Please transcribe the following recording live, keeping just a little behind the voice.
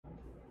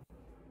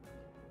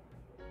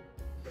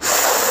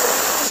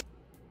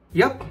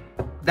Yep,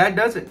 that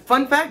does it.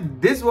 Fun fact,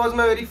 this was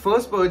my very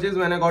first purchase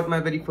when I got my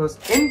very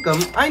first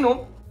income. I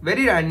know,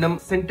 very random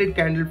scented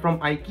candle from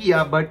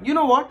IKEA, but you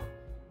know what?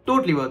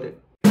 Totally worth it.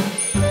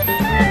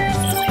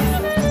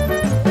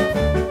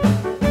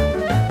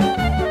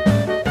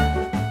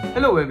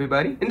 Hello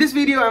everybody. In this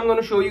video, I'm going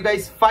to show you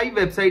guys 5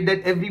 websites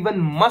that everyone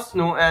must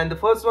know, and the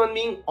first one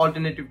being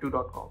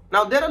Alternative2.com.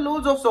 Now, there are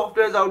loads of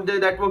softwares out there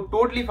that work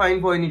totally fine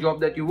for any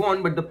job that you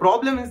want, but the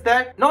problem is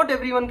that not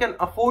everyone can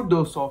afford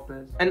those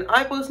softwares. And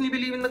I personally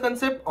believe in the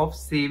concept of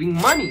saving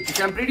money,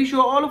 which I'm pretty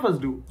sure all of us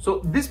do.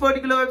 So this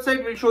particular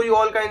website will show you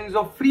all kinds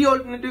of free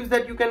alternatives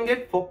that you can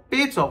get for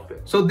paid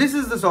software. So this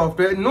is the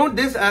software. Note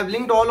this, I've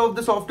linked all of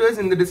the softwares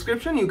in the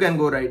description. You can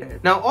go right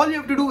ahead. Now, all you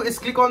have to do is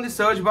click on the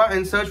search bar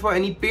and search for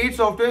any paid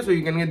software so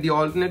you can get the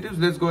alternatives.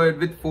 Let's go ahead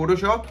with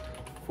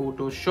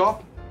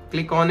Photoshop.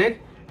 Click on it,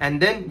 and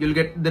then you'll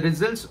get the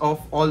results of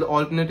all the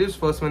alternatives.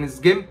 First one is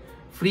GIMP,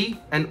 free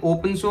and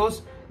open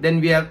source. Then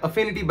we have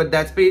Affinity, but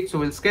that's paid, so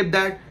we'll skip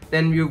that.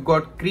 Then we've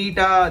got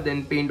Krita,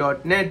 then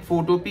Paint.net,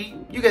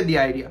 Photopea. You get the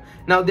idea.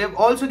 Now they've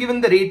also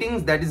given the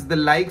ratings, that is the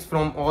likes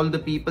from all the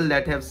people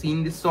that have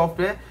seen this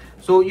software.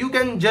 So you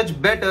can judge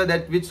better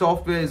that which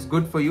software is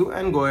good for you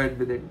and go ahead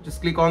with it.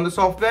 Just click on the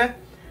software.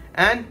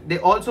 And they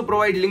also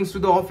provide links to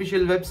the official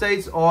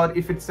websites, or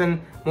if it's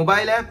an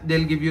mobile app,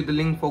 they'll give you the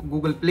link for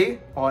Google Play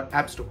or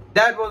App Store.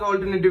 That was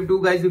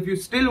Alternative2, guys. If you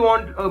still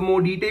want a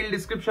more detailed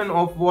description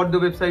of what the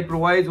website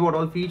provides, what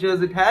all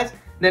features it has,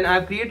 then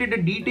I've created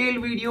a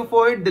detailed video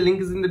for it. The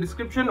link is in the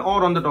description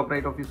or on the top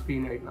right of your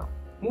screen right now.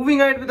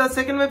 Moving ahead with our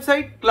second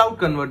website,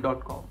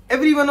 CloudConvert.com.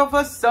 Every one of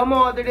us some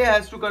or other day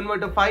has to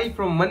convert a file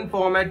from one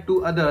format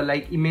to other,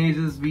 like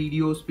images,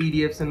 videos,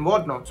 PDFs and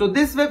whatnot. So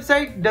this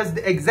website does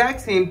the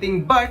exact same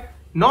thing, but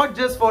not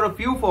just for a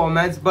few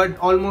formats, but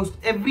almost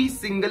every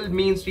single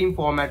mainstream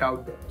format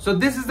out there. So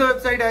this is the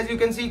website, as you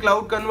can see,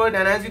 CloudConvert,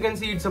 and as you can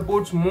see, it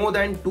supports more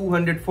than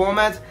 200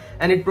 formats,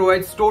 and it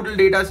provides total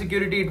data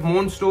security. It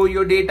won't store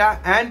your data,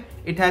 and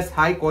it has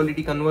high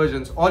quality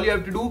conversions. All you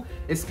have to do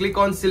is click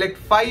on select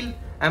file.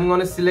 I'm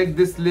going to select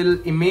this little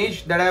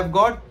image that I've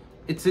got.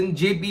 It's in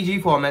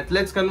JPG format.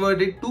 Let's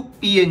convert it to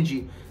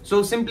PNG.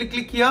 So simply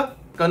click here,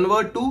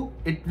 convert to,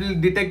 it will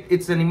detect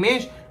it's an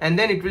image, and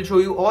then it will show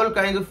you all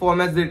kinds of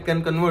formats that it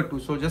can convert to.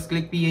 So just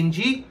click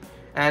PNG,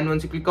 and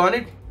once you click on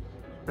it,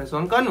 press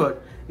on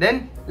convert.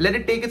 Then let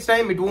it take its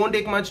time. It won't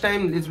take much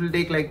time. It will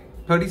take like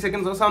 30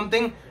 seconds or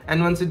something, and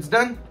once it's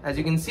done, as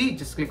you can see,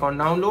 just click on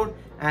download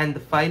and the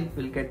file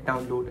will get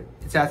downloaded.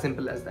 It's as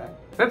simple as that.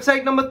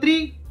 Website number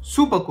 3,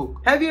 Supercook.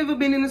 Have you ever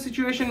been in a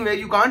situation where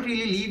you can't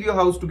really leave your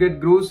house to get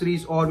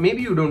groceries, or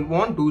maybe you don't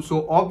want to,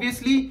 so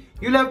obviously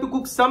you'll have to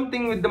cook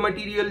something with the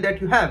material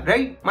that you have,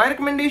 right? My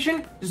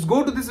recommendation, just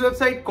go to this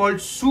website called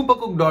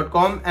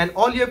Supercook.com, and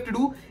all you have to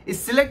do is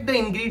select the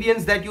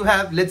ingredients that you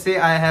have. Let's say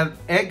I have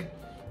egg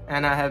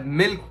and I have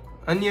milk,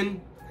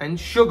 onion and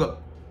sugar.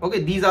 Okay,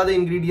 these are the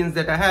ingredients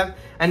that I have,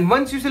 and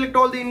once you select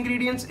all the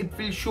ingredients, it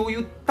will show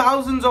you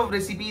thousands of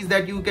recipes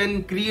that you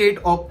can create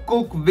or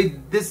cook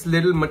with this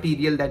little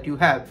material that you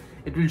have.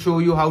 It will show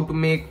you how to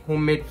make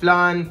homemade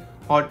flan,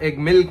 hot egg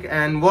milk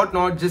and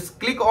whatnot. Just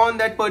click on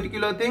that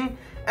particular thing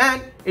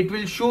and it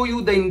will show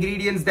you the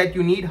ingredients that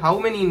you need, how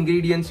many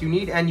ingredients you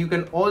need, and you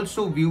can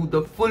also view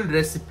the full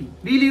recipe.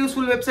 Really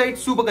useful website,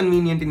 super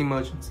convenient in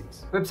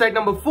emergencies. Website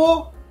number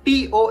 4,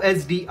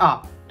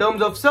 TOSDR.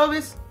 Terms of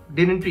service,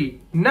 didn't read.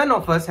 None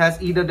of us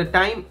has either the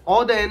time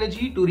or the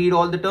energy to read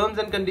all the terms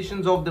and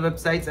conditions of the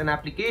websites and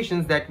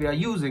applications that we are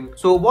using.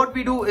 So what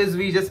we do is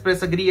we just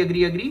press agree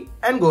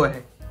and go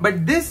ahead.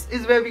 But this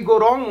is where we go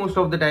wrong most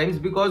of the times,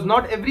 because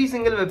not every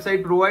single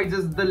website provides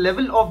us the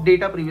level of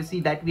data privacy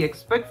that we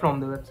expect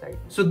from the website.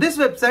 So this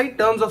website,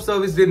 Terms of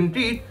Service Didn't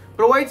Read,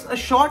 provides a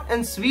short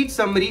and sweet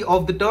summary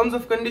of the terms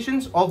of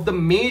conditions of the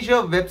major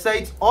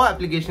websites or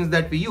applications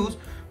that we use.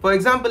 For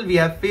example, we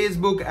have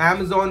Facebook,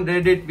 Amazon,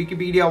 Reddit,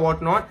 Wikipedia,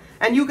 whatnot,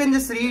 and you can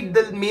just read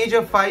the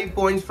major 5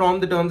 points from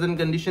the terms and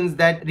conditions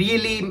that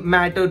really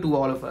matter to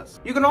all of us.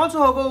 You can also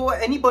hover over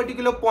any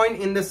particular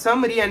point in the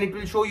summary and it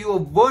will show you a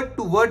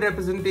word-to-word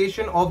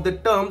representation of the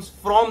terms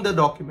from the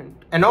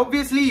document. And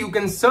obviously, you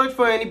can search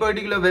for any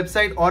particular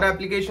website or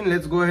application.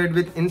 Let's go ahead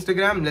with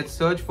Instagram. Let's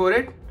search for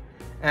it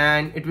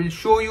and it will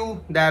show you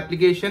the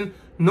application.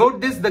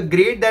 Note this, the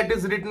grade that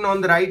is written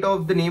on the right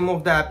of the name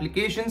of the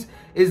applications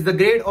is the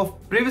grade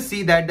of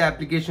privacy that the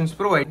applications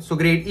provide. So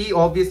grade E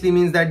obviously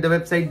means that the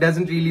website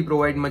doesn't really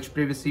provide much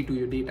privacy to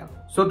your data.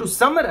 So to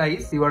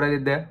summarize, see what I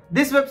did there?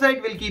 This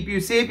website will keep you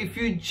safe if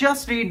you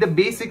just read the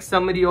basic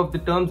summary of the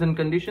terms and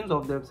conditions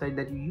of the website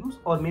that you use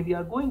or maybe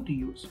are going to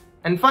use.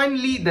 And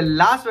finally, the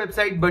last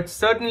website, but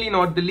certainly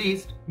not the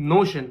least,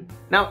 Notion.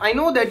 Now, I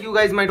know that you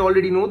guys might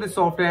already know this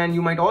software and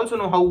you might also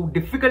know how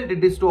difficult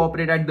it is to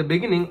operate at the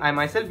beginning. I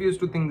myself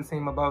used to think the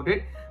same about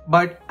it,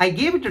 but I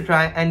gave it a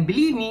try and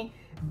believe me,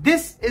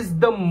 this is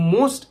the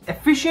most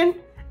efficient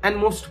and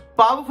most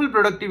powerful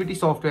productivity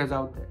softwares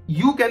out there.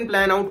 You can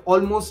plan out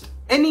almost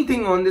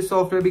anything on this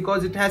software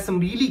because it has some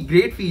really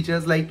great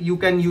features, like you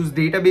can use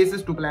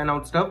databases to plan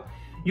out stuff.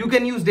 You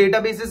can use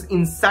databases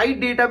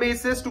inside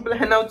databases to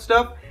plan out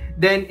stuff.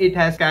 Then it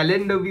has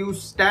calendar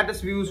views,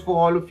 status views for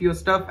all of your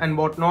stuff and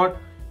whatnot.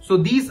 So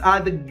these are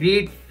the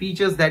great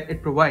features that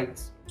it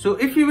provides. So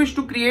if you wish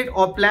to create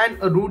or plan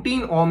a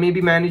routine or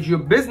maybe manage your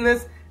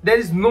business, there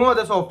is no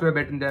other software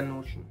better than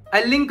Notion.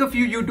 I'll link a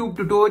few YouTube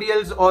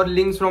tutorials or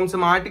links from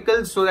some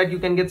articles so that you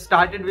can get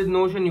started with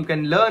Notion, you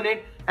can learn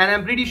it, and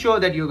I'm pretty sure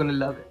that you're gonna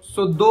love it.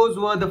 So those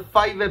were the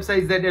 5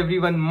 websites that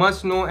everyone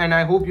must know, and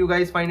I hope you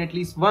guys find at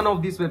least one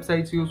of these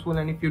websites useful,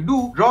 and if you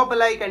do, drop a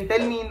like and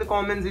tell me in the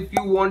comments if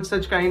you want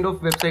such kind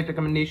of website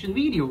recommendation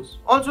videos.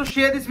 Also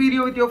share this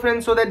video with your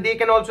friends so that they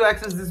can also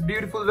access these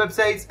beautiful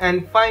websites,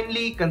 and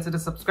finally consider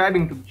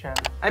subscribing to the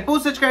channel. I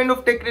post such kind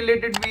of tech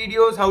related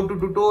videos, how to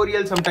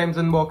tutorials, sometimes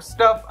unbox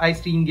stuff, I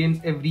stream games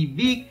every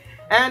week,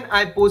 and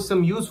I post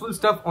some useful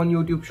stuff on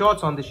YouTube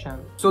Shorts on this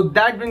channel. So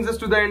that brings us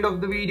to the end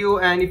of the video,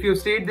 and if you have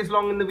stayed this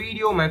long in the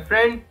video, my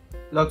friend,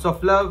 lots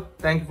of love.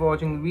 Thank you for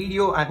watching the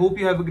video. I hope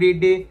you have a great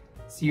day.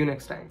 See you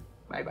next time.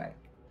 Bye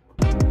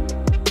bye.